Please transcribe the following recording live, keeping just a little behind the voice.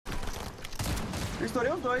Eu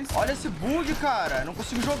estourei os dois. Olha esse bug, cara. Eu não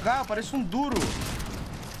consigo jogar, eu pareço um duro.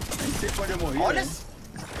 Nem sei quando eu morri. Olha né? esse...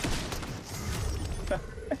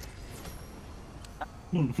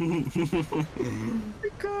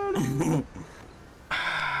 Cara.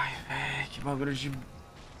 Ai, velho, que bagulho de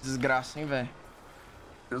desgraça, hein, velho.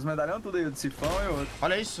 Tem os medalhão tudo aí, o de sifão e o outro.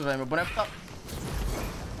 Olha isso, velho, meu boneco tá...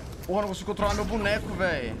 Porra, não consigo controlar meu boneco,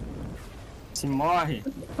 velho. Se morre.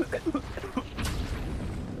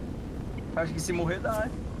 Acho que se morrer dá,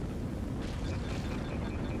 né?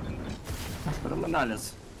 Para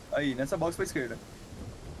medalhas. Aí, nessa box pra esquerda.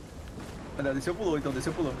 Olha, desceu, pulou, então,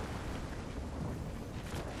 desceu, pulou.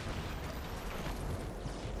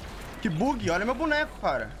 Que bug, olha meu boneco,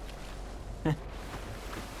 cara.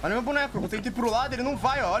 Olha meu boneco, eu tento ir pro lado, ele não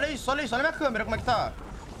vai, ó. Olha isso, olha minha câmera, como é que tá?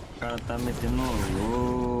 O cara tá metendo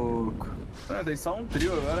louco. Ah, tem só um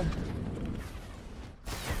trio agora.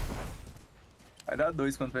 Vai dar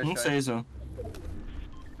 2 quando fechar. Não sei, só.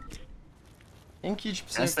 Tem kit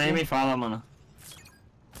pra você Essa aqui. aí me fala, mano.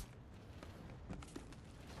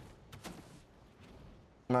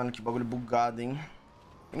 Mano, que bagulho bugado, hein.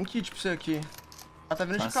 Tem kit pra você aqui. Ah, tá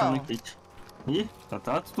vindo de Passando carro. kit. Ih,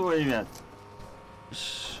 tá tu aí, viado.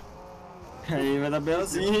 Ixi, Aí vai dar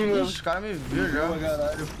belzinho, mano. o cara me viu já. Deu pra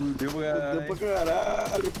caralho, fudeu pra caralho. Deu pra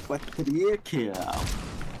caralho, Patrick.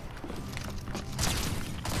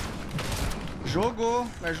 Jogou.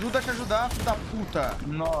 Me ajuda a te ajudar, filho da puta.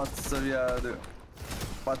 Nossa, viado.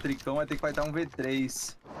 O Patricão vai ter que fightar um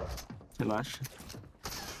V3. Relaxa.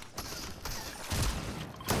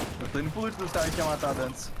 Eu tô indo pro loot dos caras que tinha matado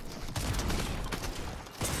antes.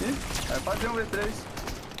 Ih, vai fazer um V3.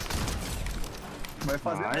 Vai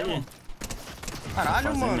fazer Vai. mesmo. Caralho,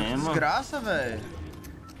 Fazer mano. mesmo. Que desgraça, velho.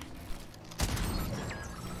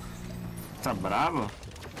 Tá bravo?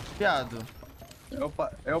 Piado.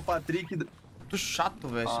 É o Patrick... Muito chato,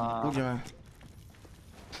 velho, esse Ah. bug, velho.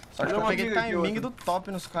 Só que Olha eu uma peguei amiga aqui, timing outra. do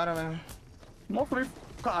top nos caras, velho. Nossa, foi...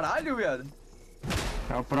 Caralho, viado.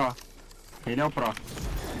 É o Pro. Ele é o Pro.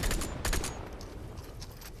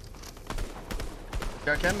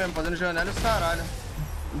 Pior que é mesmo, fazendo janela e os caralho.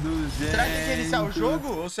 Será que tem que iniciar o jogo?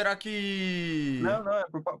 Ou será que... Não, não, é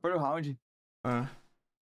por round. Ah.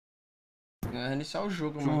 É iniciar o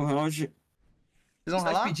jogo, Um mano. round. Vocês vão Você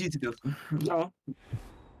vai ralar? pedir, Deus. Não.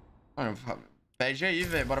 Mano, pede aí,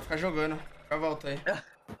 velho. Bora ficar jogando. Já volto aí.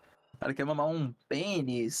 O cara quer mamar um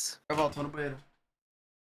pênis. Já volto, vou no banheiro.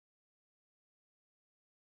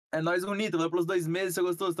 É nóis bonito, valeu pelos 2 meses, seu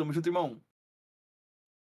gostoso. Tamo junto, irmão.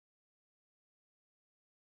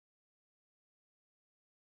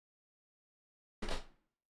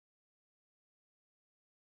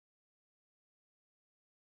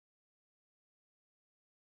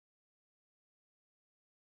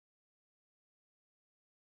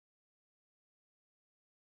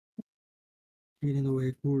 Querendo o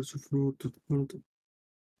recurso, fruto, fruto.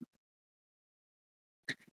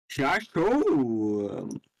 Já achou?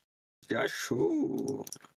 Já achou?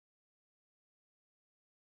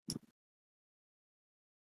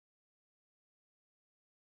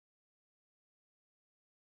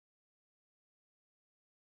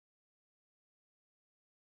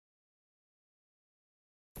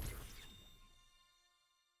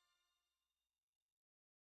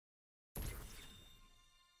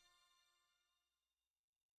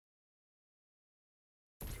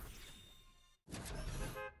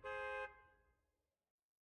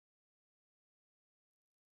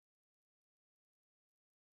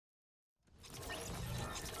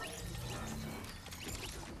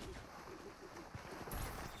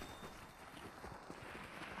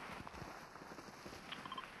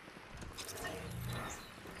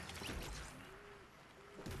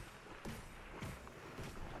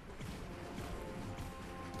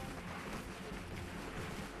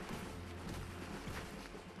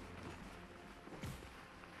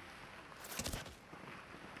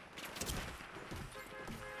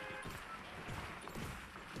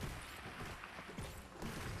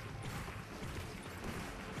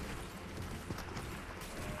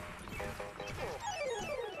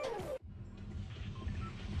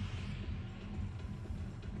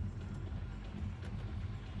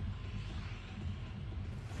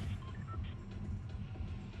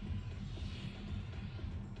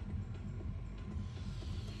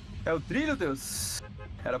 É o trilho, Deus?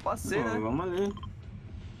 Era pra ser, né? Vamos ali.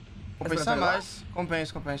 Compensa vai lá? mais.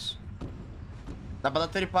 Compensa. Dá pra dar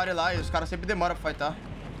teripare lá e os caras sempre demoram pra fightar.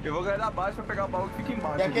 Eu vou ganhar abaixo pra pegar o baú que fica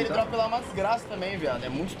embaixo. E aquele tá? drop lá é uma desgraça também, viado. É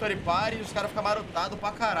muito teripare e os caras ficam marotados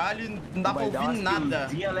pra caralho e não dá pra Vai dar ouvir umas nada.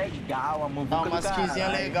 skillzinha legal, a Dá muvuca umas do skillzinha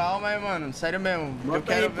caralho. legal, mas, mano, sério mesmo. Eu Bota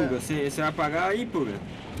quero aí, Puga. ver. Você vai pagar aí, Puga.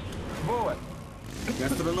 Boa.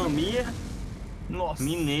 Gastronomia. Nossa.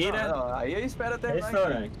 Mineira. Não, aí espera terminar.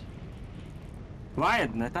 Restaurante. Vai,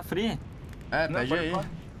 né? Tá frio. É, Não, pede aí.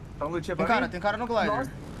 Então, lutinha Tem pra cara, mim. tem cara no glider.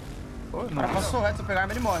 Nossa. Ô, O cara passou reto, se eu pegar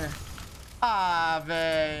arma ele morre. Ah,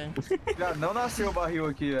 velho. Já não nasceu o barril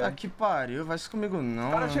aqui, velho. Tá que pariu, vai isso comigo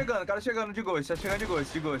não. Cara chegando de ghost, tá chegando de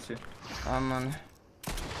ghost. Ah, mano.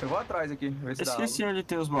 Eu vou atrás aqui, ver se dá. Esqueci onde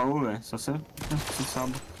tem os baús, velho. Só você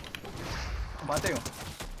sabe. Matei um.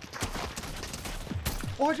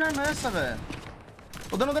 Porra de arma é essa, velho?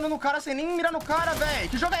 Tô dando dano no cara sem nem mirar no cara, velho.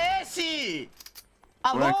 Que jogo é esse?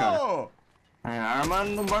 Alô? Ué, cara. É arma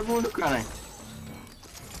no bagulho, caralho.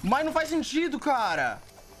 Mas não faz sentido, cara.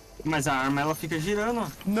 Mas a arma, ela fica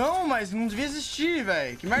girando. Não, mas não devia existir,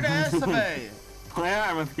 velho. Que merda é essa, velho? Qual é a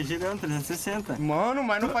arma? Fica girando, 360. Mano,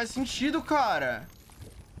 mas não faz sentido, cara.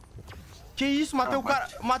 Que isso?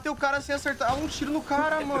 Matei o cara sem acertar um tiro no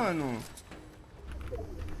cara, mano.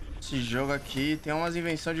 Esse jogo aqui tem umas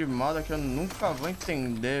invenções de moda que eu nunca vou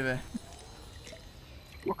entender, velho.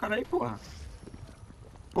 Pô, cara aí, porra.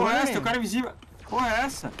 Porra, é essa? O cara invisível. Porra, é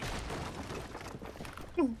essa?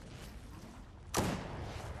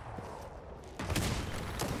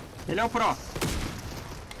 Ele é o pro.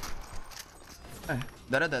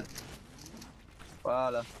 É, dead.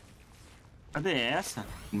 Fala. Cadê essa?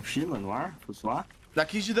 Mochila no ar? Fuzlar? Dá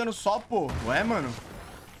 15 de dano só, pô. Ué, mano.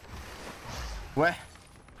 Ué.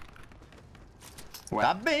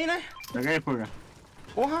 Tá bem, né? Pega aí, porra.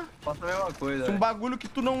 Porra. Faça a mesma coisa. Um bagulho que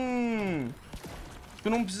tu não... Tu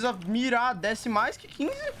não precisa mirar, desce mais que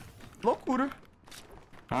 15. Loucura.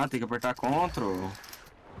 Ah, tem que apertar Ctrl.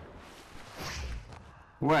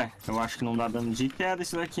 Ué, eu acho que não dá dano de queda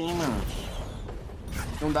isso daqui, hein, mano.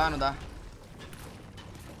 Não dá.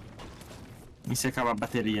 E se acabar a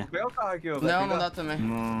bateria? Pega o carro aqui, ó. Não dá também.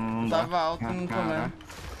 Não dá. Tava alto, não tô Cara. vendo.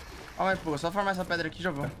 Calma aí, pô. Só formar essa pedra aqui e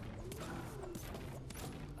já vou.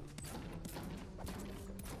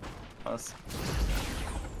 Nossa.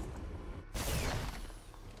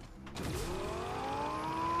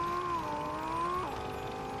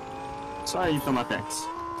 Isso aí, Tomatex.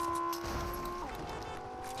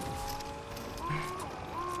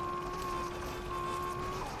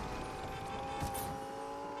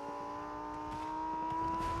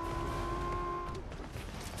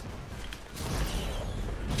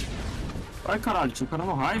 Ai, caralho, tinha um cara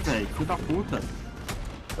no raio, velho. Filho da puta.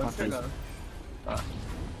 Tá Matei. chegando. Tá.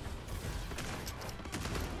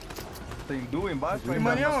 Tem duas embaixo? E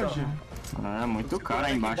mano, e onde? Ah, muito cara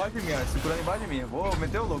aí embaixo. Embaixo de mim, ó. Segurando embaixo de mim. Vou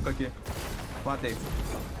meter o louco aqui. Matei.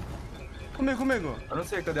 Comigo. Eu não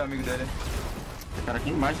sei cadê o amigo dele. Tem cara aqui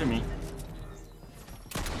embaixo de mim.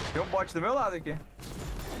 Tem um bot do meu lado aqui.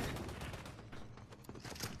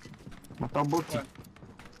 Matar o bot. Ué.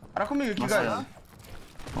 Para comigo aqui, Nossa, galera.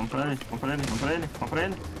 Vamos pra ele.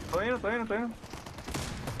 Tô indo.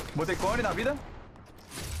 Botei cone na vida.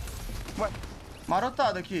 Ué,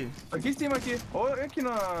 Marotado aqui. aqui em cima aqui. Ou aqui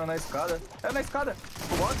na escada. É na escada.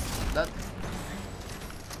 O box. Dá...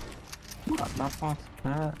 Dá foto.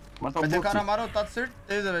 É. Matar o Vai ter bot. cara marotado,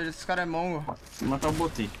 certeza, velho. Esse cara é mongo. Matar o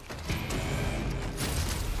bot.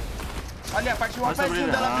 Ali, a parte do Vai rapazinho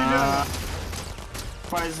sobre- dela brilhando.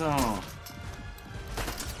 Paizão.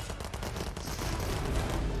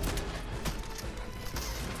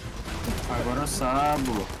 Agora eu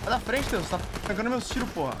sabo. Vai da frente, Deus. Tá pegando meus tiros,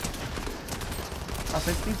 porra. Ah,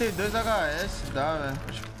 132 HS dá, velho.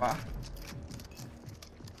 Pode pá.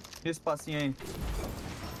 E esse passinho aí?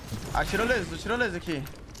 Ah, tirolesa aqui.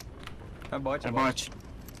 É bot, É bot.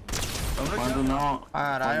 Vamos no Quando chão. não...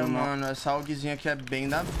 Caralho, quando não- mano. Essa augzinha aqui é bem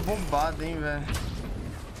da bombada, hein, velho.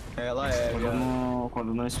 Ela é,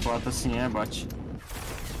 Quando não explota assim, é bot.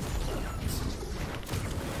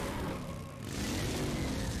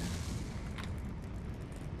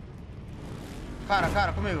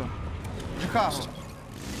 Cara, comigo. De carro.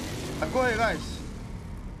 Vai correr, guys.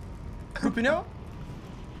 No pneu?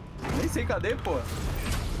 Nem sei cadê, pô.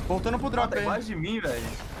 Voltando pro drop Tá aí. embaixo de mim, velho.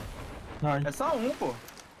 Ai. É só um, pô.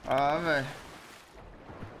 Ah, velho.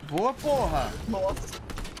 Boa, porra. Nossa.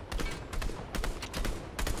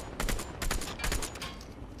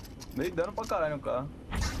 Dei dano pra caralho no carro.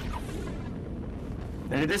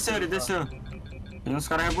 Ele desceu. E os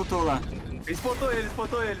caras rebotou lá. Espotou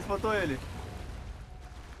ele.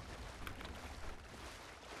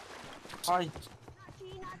 Ai.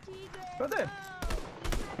 Cadê?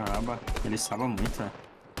 Caramba, ele sabe muito, velho.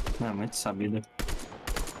 É muito sabido.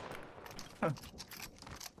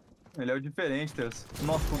 Ele é o diferente, Deus.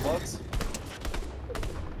 Nossa, o box.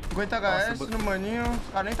 50 HS Nossa, no maninho.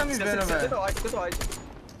 O cara nem tá me vendo, 50 velho. white.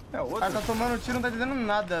 É o O outro. cara tá tomando tiro, não tá entendendo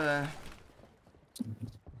nada, velho.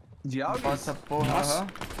 De algo? Nossa, porra, Nossa. aham.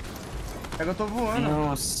 É que eu tô voando.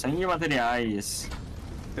 Tenho 100 materiais.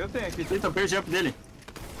 Eu tenho aqui. Eita, eu perdi o jump dele.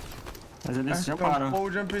 Mas eles já param.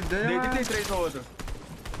 O jump dele, Dele mas... tem 3 no outro.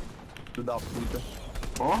 Filho da puta.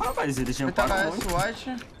 Porra, mas eles já Ele tá param. esse white.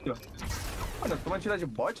 Mano, tem uma tira de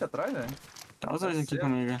bot atrás, velho. Tá os dois aqui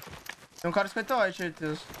comigo. Tem um cara 50 white aí,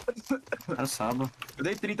 Deus. É sábado. Eu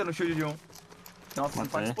dei 30 no shield de um. Nossa,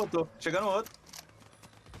 esse Matei. spotou. Chegando outro.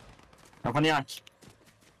 É o Paniac.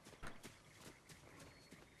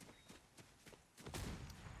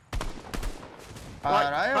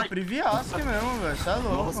 Caralho, é vai. o Priviasque mesmo, velho. Você é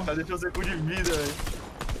louco. Nossa, cara, deixa eu ser cu de vida, velho.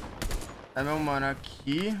 É, meu mano,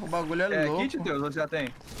 aqui o bagulho é, É, louco. kit, Deus, você já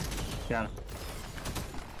tem? Cara.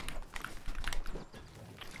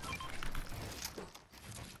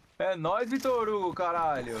 É nóis, Vitor Hugo,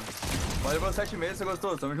 caralho. Valeu pelos 7 meses, você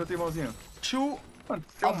gostou? Tamo junto, irmãozinho. Too Mano,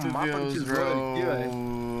 tem um mapa de óbvio, tesouro aqui, velho. bro.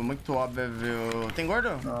 Muito óbvio. Tem gordo?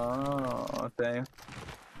 Ah, tenho.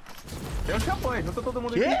 Tem um champanhe, junta todo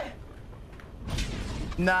mundo Quê? aqui.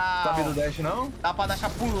 Tá vindo Não. dash, não? Dá pra deixar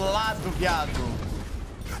pro lado, viado.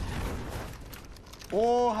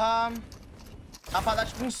 Porra. Dá pra dar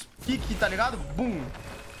tipo uns pique, tá ligado? Bum.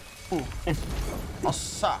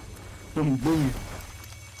 Nossa. Bum.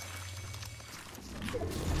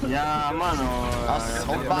 E a, mano. Nossa,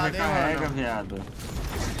 roubado, hein, recarrega, mano. viado.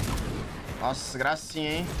 Nossa,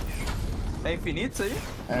 gracinha, hein? É infinito isso aí?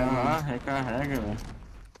 É, recarrega, velho.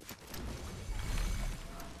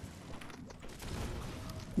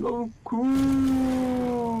 Loucura!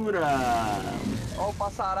 Ó o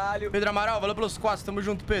passaralho. Pedro Amaral, valeu pelos 4, tamo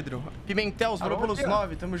junto, Pedro. Pimentel, valeu Alô, pelos aqui, ó.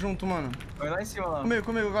 9, tamo junto, mano. Vai lá em cima, lá.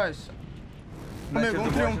 Comigo, guys. Não é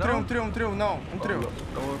Comigo, tiro do bot, um trio, não, um trio.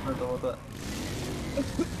 Tô voltando.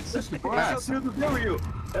 Que porra Esse é é o essa? trio do The Real.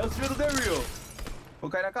 É o trio do The Real. Vou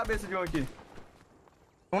cair na cabeça de um aqui.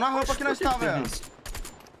 Vamos na rampa que nós tá, velho. Isso.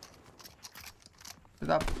 Filho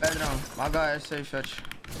da pedra, mano. HS aí, chat.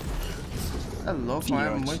 É louco, mano. É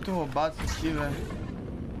Fiote. muito roubado isso aqui, velho.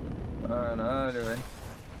 Caralho, velho.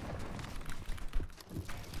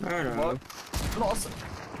 Caralho. Nossa.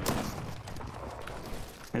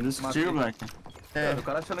 É dos tiro, Black. É. O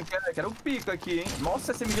cara achando que era o pico aqui, hein?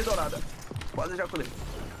 Nossa, SMG dourada. Quase ejaculei.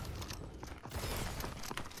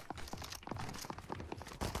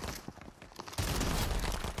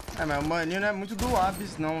 É, mas o maninho não é muito do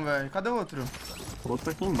Abis, não, velho. Cadê o outro?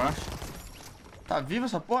 Outro aqui embaixo. Tá vivo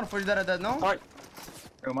essa porra? Não foi de Dead, não? Ai,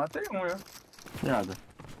 Eu matei um, já. viado.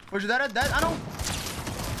 Foi de Dead. Ah, não!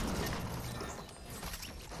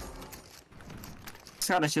 Esse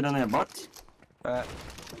cara tirando é bot? É.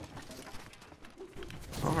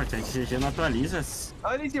 Pô, vai ter que GG não atualiza.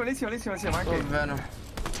 Olha ali em cima, marca Tô aí. vendo.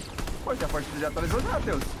 Pô, já pode já atualizou já,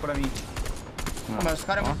 Matheus, pra mim. Pô, mas os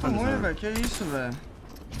caras é muito ruim, velho. Que isso, velho?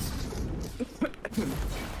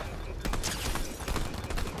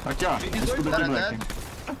 Aqui, ó. Escudo aqui, Black.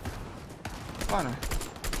 Mano,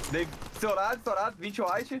 Dei estourado, 20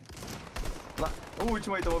 white. Lá, o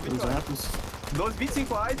último aí tomou 20 white. 200. 12,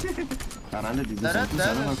 25 white. Caralho, de Dead, 200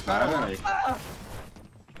 anos no os cara, cara, velho.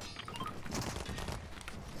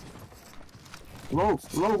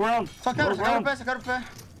 Low ground. só quebra low o ground. pé, quebra o pé.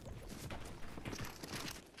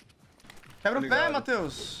 Quebra o pé, Obrigado.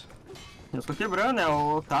 Matheus. Eu tô quebrando, é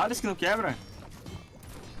o Thales que não quebra.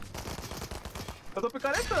 Eu tô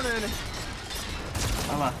picaretando ele.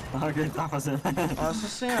 Olha lá, olha o que ele tá fazendo. Nossa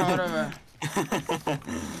senhora, velho.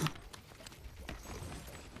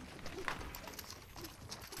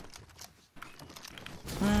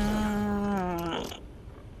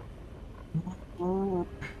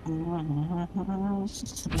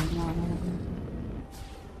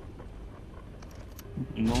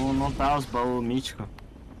 Não tá os baús míticos.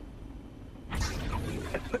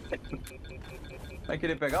 Vai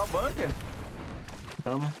querer pegar o bunker?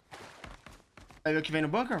 Toma. Aí o que vem no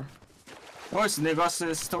bunker? Ô, esse negócio,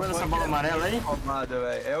 vocês estão vendo essa bola amarela aí? Roubada,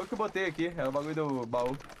 velho. É o que eu botei aqui. É o bagulho do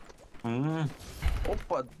baú.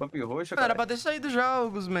 Opa, bump roxo, Era cara. pra ter saído já, o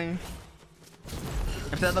Guzman.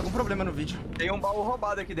 Deve ter dado algum problema no vídeo. Tem um baú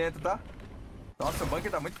roubado aqui dentro, tá? Nossa, o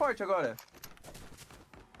bunker tá muito forte agora.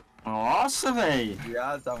 Nossa, velho.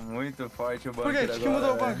 Já tá muito forte o bunker Por quê? O agora. que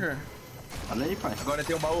mudou o velho. bunker? Olha aí, pai. Agora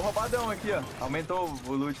tem um baú roubadão aqui, ó. Aumentou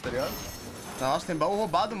o loot, tá ligado? Nossa, tem baú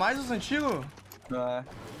roubado mais os antigos? É.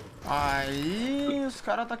 Aí os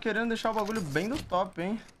caras tá querendo deixar o bagulho bem do top,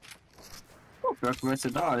 hein? Pô, pior que vai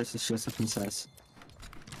ser da hora assistir essa princesa.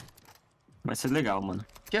 Vai ser legal, mano.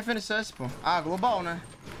 Que é FNCS, pô? Ah, global, né?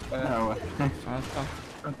 É, ué. Ah,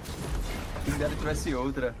 tá. Quem dera tivesse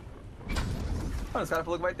outra. Mano, os caras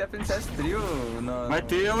falaram que vai ter a FNCS Trio Vai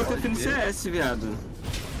ter outra FNCS, viado.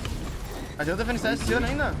 Mas tem outra FNCS esse ano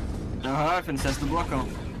ainda? Aham, FNCS do blocão.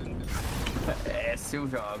 É, se eu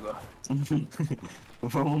jogo.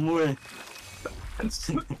 Vamos moer.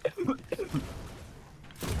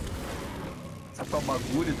 Sabe qual é o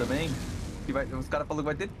bagulho também? Que os caras falaram que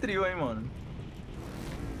vai ter trio, hein, mano.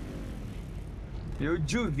 Eu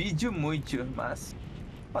duvido muito, mas...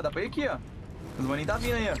 Ó, dá pra ir aqui, ó. Os maninhos tá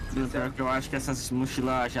vindo aí, ó. Pior que eu acho que essas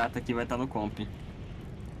mochilas jata aqui vai estar no comp.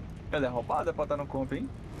 Ela é roubada pra estar no comp, hein?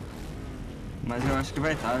 Mas eu acho que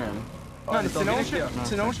vai estar, velho. Mano, Então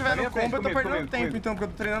se não tiver no combo, eu tô perdendo comigo, tempo, comigo. então, porque eu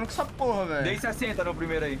tô treinando com essa porra, velho. Dei 60 no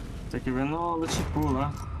primeiro aí. Tem que ver no loot pool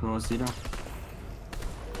lá. No auxílio.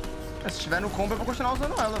 Se tiver no combo, eu vou continuar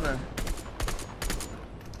usando ela, velho.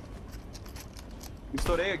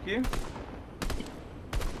 Estourei aqui.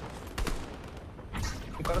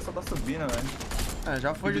 O cara só tá subindo, velho. É,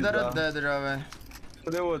 já foi de bizarro. Dead já, velho.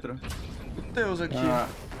 Cadê o outro? Deus aqui.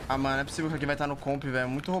 Ah, mano, não é possível que aqui vai estar no comp, velho.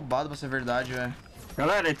 Muito roubado pra ser verdade, velho.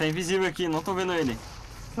 Galera, ele tá invisível aqui, não tô vendo ele.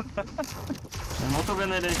 Eu não tô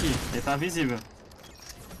vendo ele aqui, ele tá visível.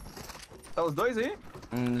 Tá os dois aí?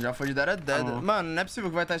 Já foi de Dead. Mano, não é possível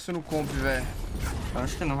que vai estar isso no comp, velho.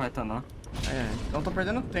 Acho que não vai estar, não. É, então tô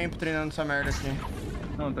perdendo tempo treinando essa merda aqui.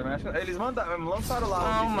 Não, também acho que... Eles lançaram lá.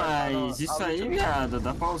 Não, o mas isso aí, viado,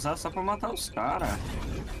 dá pra usar só pra matar os caras.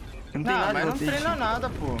 Não tem nada mas de não rotate. treina nada,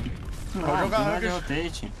 pô. Não, Vou jogar tem nada de ranked.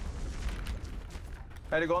 rotate.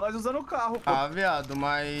 Era igual nós usando o carro, pô. Ah, viado,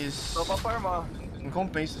 mas... Só pra farmar. Não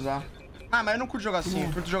compensa usar. Ah, mas eu não curto jogar assim.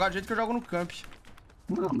 Eu curto jogar do jeito que eu jogo no camp.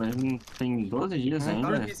 Não, mas não tem 12 dias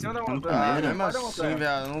ainda. aqui em cima da Tá no montanha. Ah, primeiro. mesmo Olha a assim, montanha.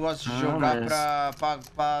 viado. Eu não gosto de Ah, jogar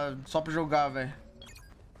mas- só pra jogar, velho.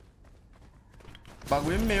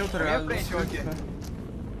 Bagulho meu, tá Na minha ligado? frente, um aqui.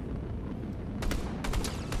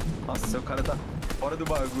 Nossa, o cara tá fora do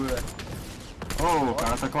bagulho, velho. Ô, o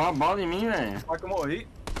cara tá com uma bala em mim, velho. Só que eu morri.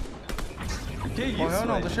 Que isso, Morreu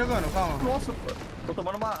não, velho? tô chegando, calma. Nossa, pô. Tô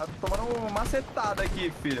tomando uma macetada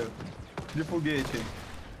aqui, filho. De foguete.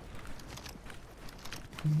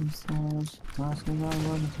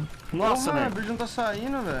 Nossa, Porra, velho. o bicho não tá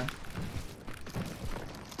saindo, velho.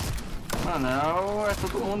 Mano, é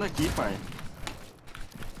todo mundo aqui, pai.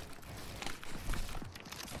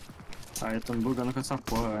 Ai, eu tô me bugando com essa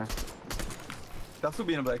porra, velho. Tá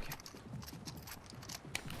subindo, Black.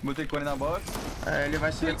 Botei cone na box. É, ele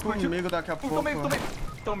vai ser Explodiu. comigo daqui a pouco.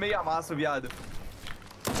 Tomei a massa, viado.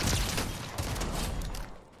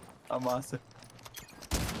 A massa.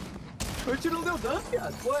 O tiro não deu dano,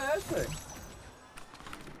 viado. Pô, é essa, velho?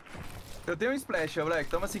 Eu tenho um splash, ó, Black.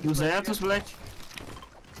 Toma 5 200, Black.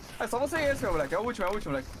 É só você e esse, meu Black. É o último,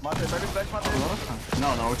 Black. Mata ele, pega o splash e mata ele. Nossa.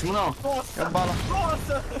 Não, não é o último não. Nossa! É bala.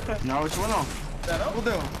 Nossa! Não é o último não. É não?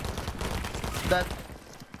 Fudeu. Dead.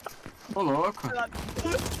 Ô, louco. Cara,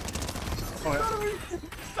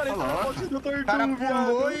 ele Olá. tá na ponte do O cara tortuga,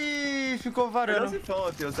 pulou viado. e ficou Olha varando. esse fã,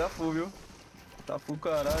 Matheus. Você é full, viu? Tá full,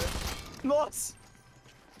 caralho. Nossa!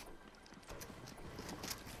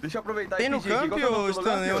 Deixa eu aproveitar Tem e no pedir aqui. camp Qual que é o nome ou do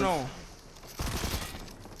lugar, Stan? Eu Matheus? não.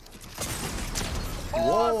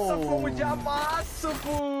 Nossa, Uou. fomos de amasso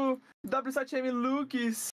pro W7M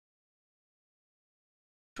Looks.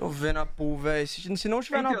 Deixa eu ver na pool, velho. Se não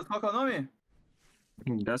tiver na... Matheus, qual que é o nome?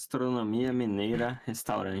 Gastronomia mineira,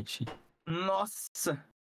 restaurante. Nossa.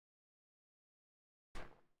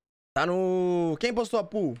 Tá no... Quem postou a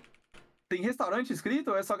pool? Tem restaurante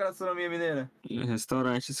escrito ou é só gastronomia mineira?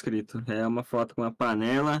 Restaurante escrito. É uma foto com uma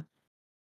panela